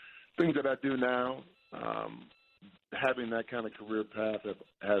things that I do now, having that kind of career path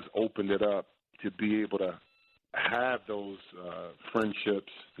has opened it up to be able to have those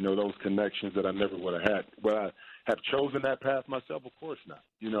friendships, those connections that I never would have had. Would I have chosen that path myself? Of course not.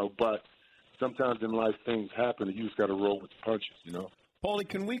 But sometimes in life things happen and you just got to roll with the punches, Paulie,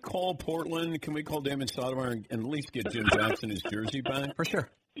 can we call Portland? Can we call Damon Stoudemire and at least get Jim Jackson his jersey back? For sure.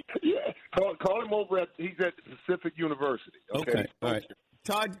 Yeah, call him over he's at Pacific University. Okay, all right.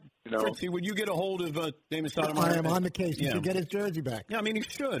 Todd, Fritzy, would you get a hold of Damon Stoudemire? I am on the case. You should get his jersey back. Yeah, he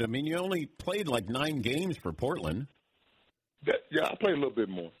should. You only played like 9 games for Portland. Yeah, I played a little bit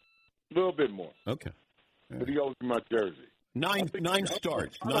more. Okay. But he owes me my jersey. Nine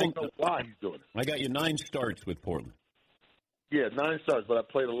starts. I don't know why he's doing it. I got you 9 starts with Portland. Yeah, 9 starts, but I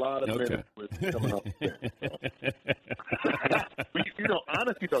played a lot of minutes with coming up.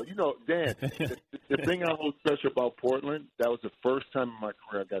 Honestly, though, Dan, the thing I hold special about Portland, that was the first time in my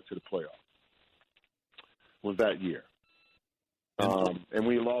career I got to the playoffs, was that year. And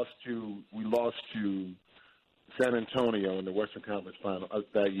we lost to San Antonio in the Western Conference Final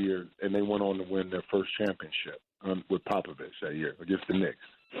that year, and they went on to win their first championship with Popovich that year against the Knicks.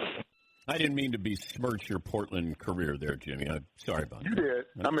 I didn't mean to besmirch your Portland career there, Jimmy. I'm sorry about that. You did.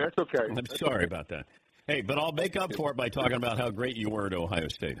 That's okay. I'm sorry about that. Hey, but I'll make up for it by talking about how great you were at Ohio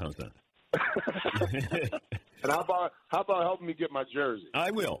State. How's that? And how about helping me get my jersey?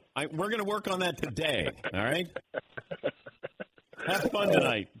 I will. We're going to work on that today, all right? Have fun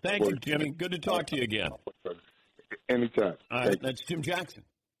tonight. Thank you, Jimmy. Good to talk to you again. Anytime. All right, that's Jim Jackson,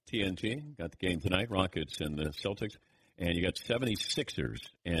 TNT. Got the game tonight, Rockets and the Celtics. And you got 76ers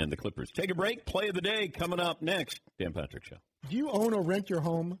and the Clippers. Take a break. Play of the day coming up next. Dan Patrick Show. Do you own or rent your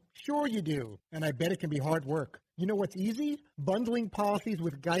home? Sure you do. And I bet it can be hard work. You know what's easy? Bundling policies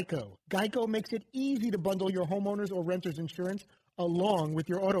with Geico. Geico makes it easy to bundle your homeowners or renters insurance along with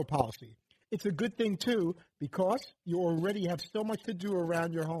your auto policy. It's a good thing, too, because you already have so much to do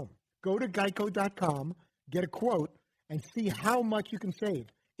around your home. Go to geico.com, get a quote, and see how much you can save.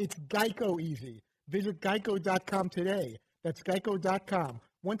 It's Geico easy. Visit geico.com today. That's geico.com.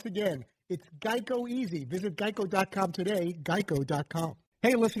 Once again, it's Geico easy. Visit geico.com today, geico.com.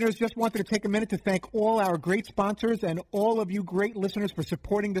 Hey, listeners, just wanted to take a minute to thank all our great sponsors and all of you great listeners for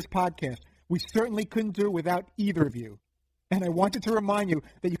supporting this podcast. We certainly couldn't do it without either of you. And I wanted to remind you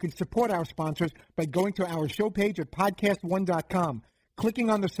that you can support our sponsors by going to our show page at podcast1.com, clicking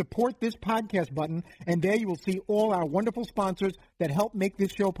on the Support This Podcast button, and there you will see all our wonderful sponsors that help make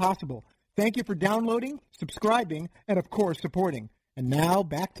this show possible. Thank you for downloading, subscribing, and, of course, supporting. And now,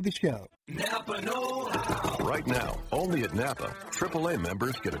 back to the show. Napa know-how. Right now, only at Napa, AAA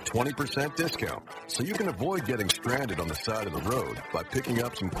members get a 20% discount. So you can avoid getting stranded on the side of the road by picking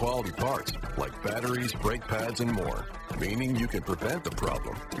up some quality parts like batteries, brake pads, and more. Meaning you can prevent the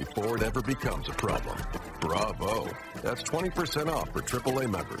problem before it ever becomes a problem. Bravo. That's 20% off for AAA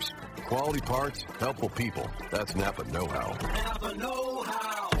members. Quality parts, helpful people. That's Napa know-how. Napa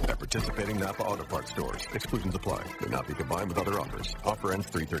know-how. At participating Napa Auto Parts stores. Exclusions apply. May not be combined with other offers. Offer ends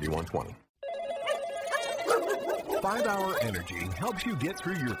 3/31/20. 5-Hour Energy helps you get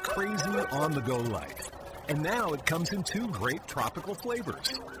through your crazy on-the-go life. And now it comes in 2 great tropical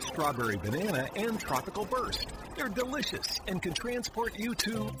flavors, Strawberry Banana and Tropical Burst. They're delicious and can transport you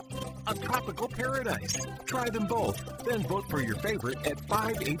to a tropical paradise. Try them both, then vote for your favorite at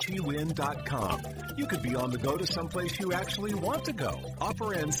 5HEWin.com. You could be on the go to someplace you actually want to go.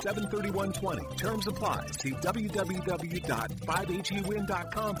 Offer ends 7/31/20. Terms apply. See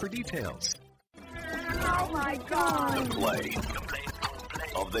www.5HEWin.com for details. Oh my God. The play.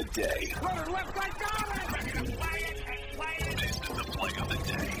 of the day. Runner left side, got it! This is the play of the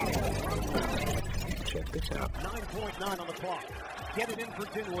day. Check this out. 9.9 on the clock. Get it in for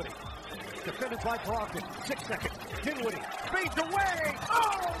Dinwiddie. Defended by Brogdon. 6 seconds. Dinwiddie fades away.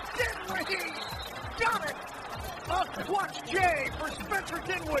 Oh, Dinwiddie! Got it! A clutch J for Spencer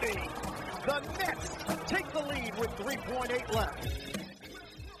Dinwiddie. The Nets take the lead with 3.8 left.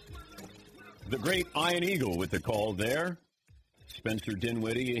 The great Iron Eagle with the call there. Spencer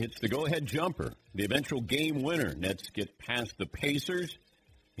Dinwiddie hits the go-ahead jumper. The eventual game winner. Nets get past the Pacers.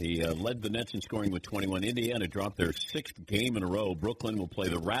 He led the Nets in scoring with 21. Indiana dropped their 6th game in a row. Brooklyn will play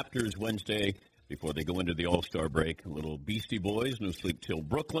the Raptors Wednesday before they go into the All-Star break. A little Beastie Boys, no sleep till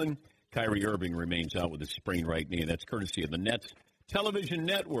Brooklyn. Kyrie Irving remains out with a sprained right knee. That's courtesy of the Nets Television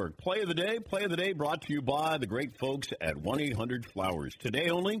Network. Play of the day brought to you by the great folks at 1-800-Flowers. Today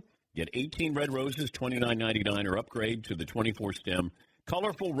only, get 18 red roses, $29.99, or upgrade to the 24-stem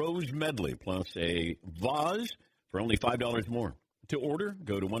colorful rose medley, plus a vase for only $5 more. To order,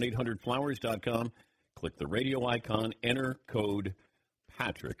 go to 1-800-Flowers.com, click the radio icon, enter code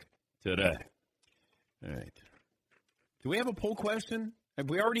Patrick today. All right. Do we have a poll question? Have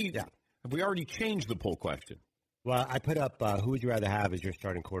we already changed the poll question? Well, I put up who would you rather have as your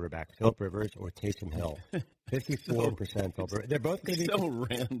starting quarterback, Philip Rivers or Taysom Hill? 54% Philip Rivers. They're both going to be so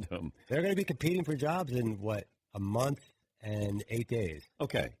random. They're going to be competing for jobs in a month and 8 days.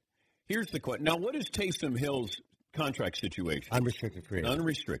 Okay. Here's the question. Now, what is Taysom Hill's contract situation? Unrestricted free agent.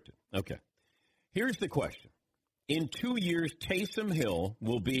 Unrestricted. Okay. Here's the question. In 2 years, Taysom Hill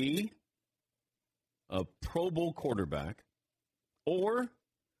will be a Pro Bowl quarterback or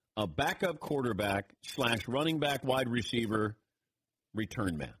a backup quarterback / running back, wide receiver,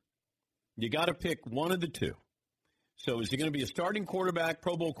 return man. You got to pick one of the two. So is he going to be a starting quarterback,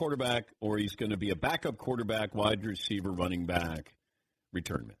 Pro Bowl quarterback, or he's going to be a backup quarterback, wide receiver, running back,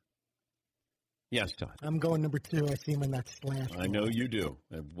 return man? Yes, Todd. I'm going number 2. I see him in that slash. I know you do.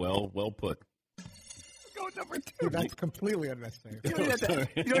 Well put. Go number 2. Dude, that's completely unnecessary. You don't have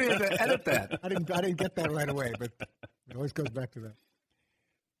to edit that. I didn't get that right away, but it always goes back to that.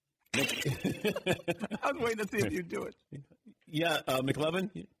 I was waiting to see if you'd do it. Yeah, McLevin,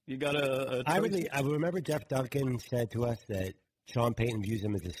 you got a choice? I remember Jeff Duncan said to us that Sean Payton views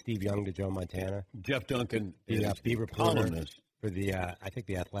him as a Steve Young to Joe Montana. Jeff Duncan the is beat reporter columnist for the I think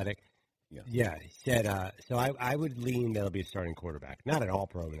the Athletic. Yeah, he said. So I would lean that'll be a starting quarterback, not an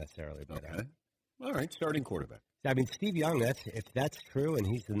All-Pro necessarily, but okay. All right, starting quarterback. I mean, Steve Young. If that's true, and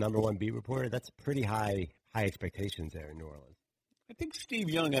he's the number 1 beat reporter, that's pretty high expectations there in New Orleans. I think Steve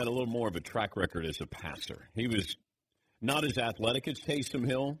Young had a little more of a track record as a passer. He was not as athletic as Taysom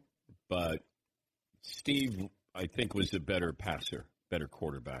Hill, but Steve, I think, was a better passer, better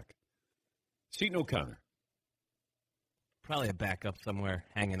quarterback. Seton O'Connor. Probably a backup somewhere,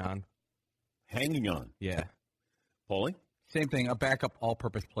 hanging on. Hanging on. Yeah. Paulie? Same thing, a backup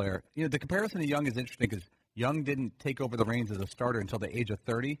all-purpose player. You know, the comparison to Young is interesting because Young didn't take over the reins as a starter until the age of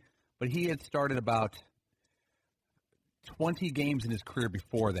 30, but he had started about 20 games in his career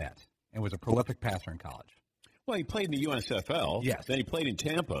before that and was a prolific passer in college. Well, he played in the USFL. Yes. Then he played in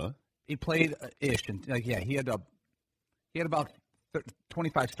Tampa. He played ish. And, he had about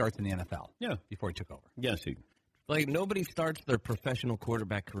 25 starts in the NFL before he took over. Yes, nobody starts their professional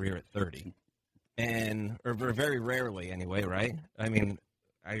quarterback career at 30. Or very rarely anyway, right? I mean,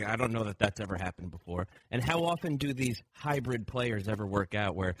 I don't know that that's ever happened before. And how often do these hybrid players ever work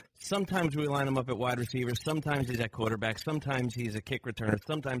out where sometimes we line him up at wide receiver, sometimes he's at quarterback, sometimes he's a kick returner,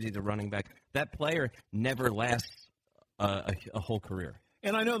 sometimes he's a running back. That player never lasts a whole career.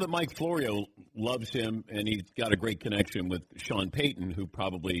 And I know that Mike Florio loves him, and he's got a great connection with Sean Payton, who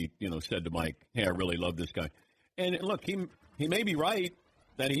probably, said to Mike, hey, I really love this guy. And look, he may be right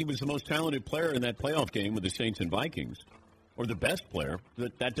that he was the most talented player in that playoff game with the Saints and Vikings. Or the best player,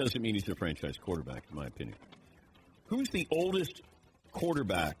 that doesn't mean he's a franchise quarterback, in my opinion. Who's the oldest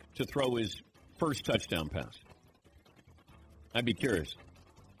quarterback to throw his first touchdown pass? I'd be curious.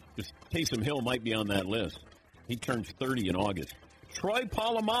 Because Taysom Hill might be on that list. He turns 30 in August. Troy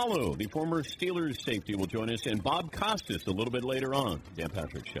Polamalu, the former Steelers safety, will join us, and Bob Costas a little bit later on. Dan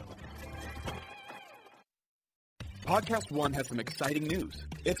Patrick Show. Podcast One has some exciting news.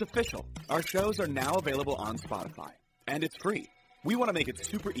 It's official. Our shows are now available on Spotify. And it's free. We want to make it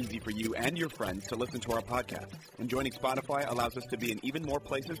super easy for you and your friends to listen to our podcasts. And joining Spotify allows us to be in even more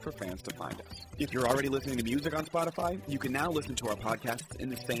places for fans to find us. If you're already listening to music on Spotify, you can now listen to our podcasts in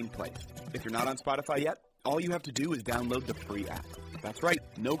the same place. If you're not on Spotify yet, all you have to do is download the free app. That's right,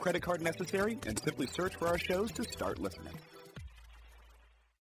 no credit card necessary, and simply search for our shows to start listening.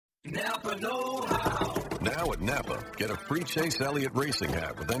 Napa Know How. Now Now at Napa, get a free Chase Elliott racing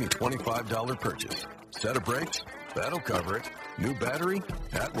hat with any $25 purchase. Set of brakes? That'll cover it. New battery?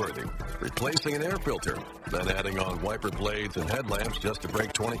 Hat worthy. Replacing an air filter? Then adding on wiper blades and headlamps just to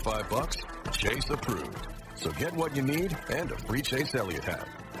break $25? Chase approved. So get what you need and a free Chase Elliott hat.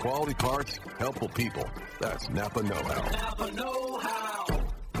 Quality parts, helpful people. That's Napa know-how. Napa know-how.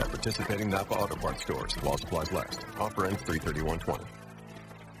 At participating Napa Auto Parts stores. While supplies last. Offer ends 3/31/20.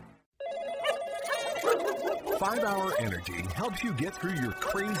 5 Hour Energy helps you get through your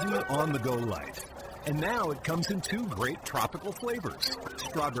crazy on-the-go life. And now it comes in 2 great tropical flavors,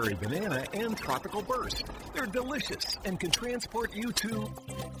 strawberry banana and tropical burst. They're delicious and can transport you to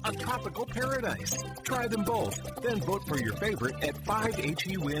a tropical paradise. Try them both, then vote for your favorite at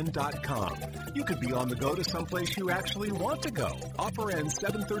 5HEWin.com. You could be on the go to someplace you actually want to go. Offer ends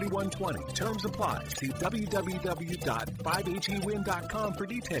 7/31/20. Terms apply. See www.5HEWin.com for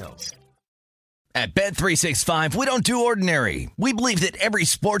details. At Bet365, we don't do ordinary. We believe that every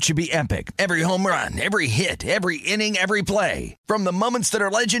sport should be epic. Every home run, every hit, every inning, every play. From the moments that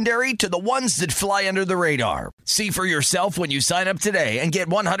are legendary to the ones that fly under the radar. See for yourself when you sign up today and get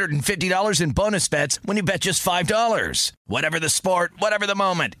 $150 in bonus bets when you bet just $5. Whatever the sport, whatever the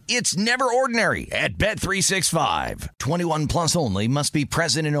moment, it's never ordinary at Bet365. 21 plus only. Must be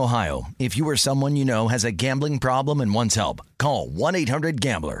present in Ohio. If you or someone you know has a gambling problem and wants help, call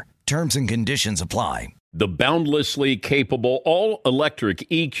 1-800-GAMBLER. Terms and conditions apply. The boundlessly capable all-electric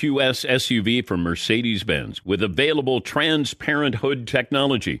EQS SUV from Mercedes-Benz with available transparent hood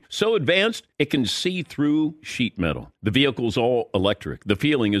technology. So advanced, it can see through sheet metal. The vehicle's all electric. The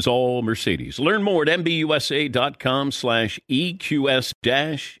feeling is all Mercedes. Learn more at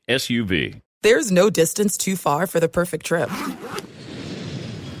MBUSA.com/EQS-SUV. There's no distance too far for the perfect trip.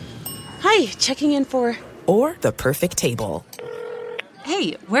 Hi, checking in for... Or the perfect table.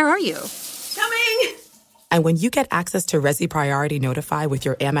 Hey, where are you? Coming! And when you get access to Resi Priority Notify with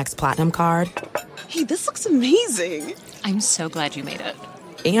your Amex Platinum card... Hey, this looks amazing. I'm so glad you made it.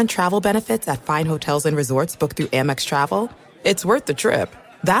 And travel benefits at fine hotels and resorts booked through Amex Travel, it's worth the trip.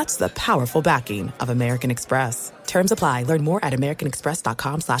 That's the powerful backing of American Express. Terms apply. Learn more at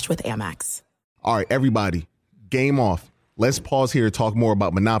americanexpress.com/withAmex. All right, everybody, game off. Let's pause here to talk more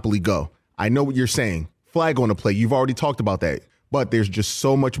about Monopoly Go. I know what you're saying. Flag on the play. You've already talked about that. But there's just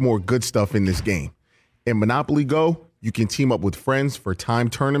so much more good stuff in this game. In Monopoly Go, you can team up with friends for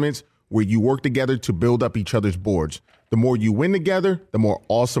timed tournaments where you work together to build up each other's boards. The more you win together, the more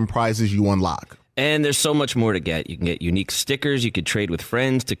awesome prizes you unlock. And there's so much more to get. You can get unique stickers. You could trade with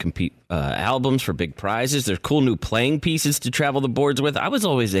friends to compete albums for big prizes. There's cool new playing pieces to travel the boards with. I was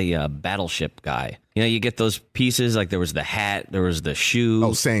always a battleship guy. You know, you get those pieces, like there was the hat, there was the shoe.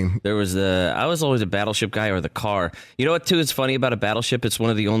 Oh, same. I was always a battleship guy, or the car. You know what, too, is funny about a battleship? It's one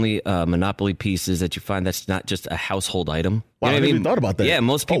of the only Monopoly pieces that you find that's not just a household item. Wow, You know I never even thought about that. Yeah,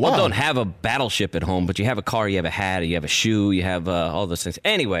 most people wow. don't have a battleship at home, but you have a car, you have a hat, you have a shoe, you have all those things.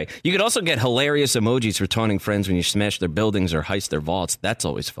 Anyway, you could also get hilarious emojis for taunting friends when you smash their buildings or heist their vaults. That's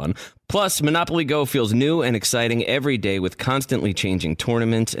always fun. Plus, Monopoly Go feels new and exciting every day with constantly changing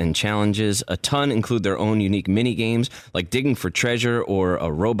tournaments and challenges. A ton include their own unique mini games, like digging for treasure or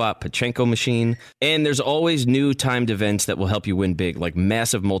a robot Pachinko machine. And there's always new timed events that will help you win big, like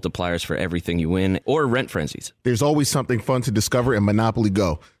massive multipliers for everything you win, or rent frenzies. There's always something fun to discover in Monopoly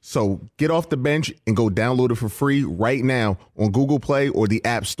Go. So get off the bench and go download it for free right now on Google Play or the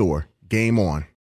App Store. Game on.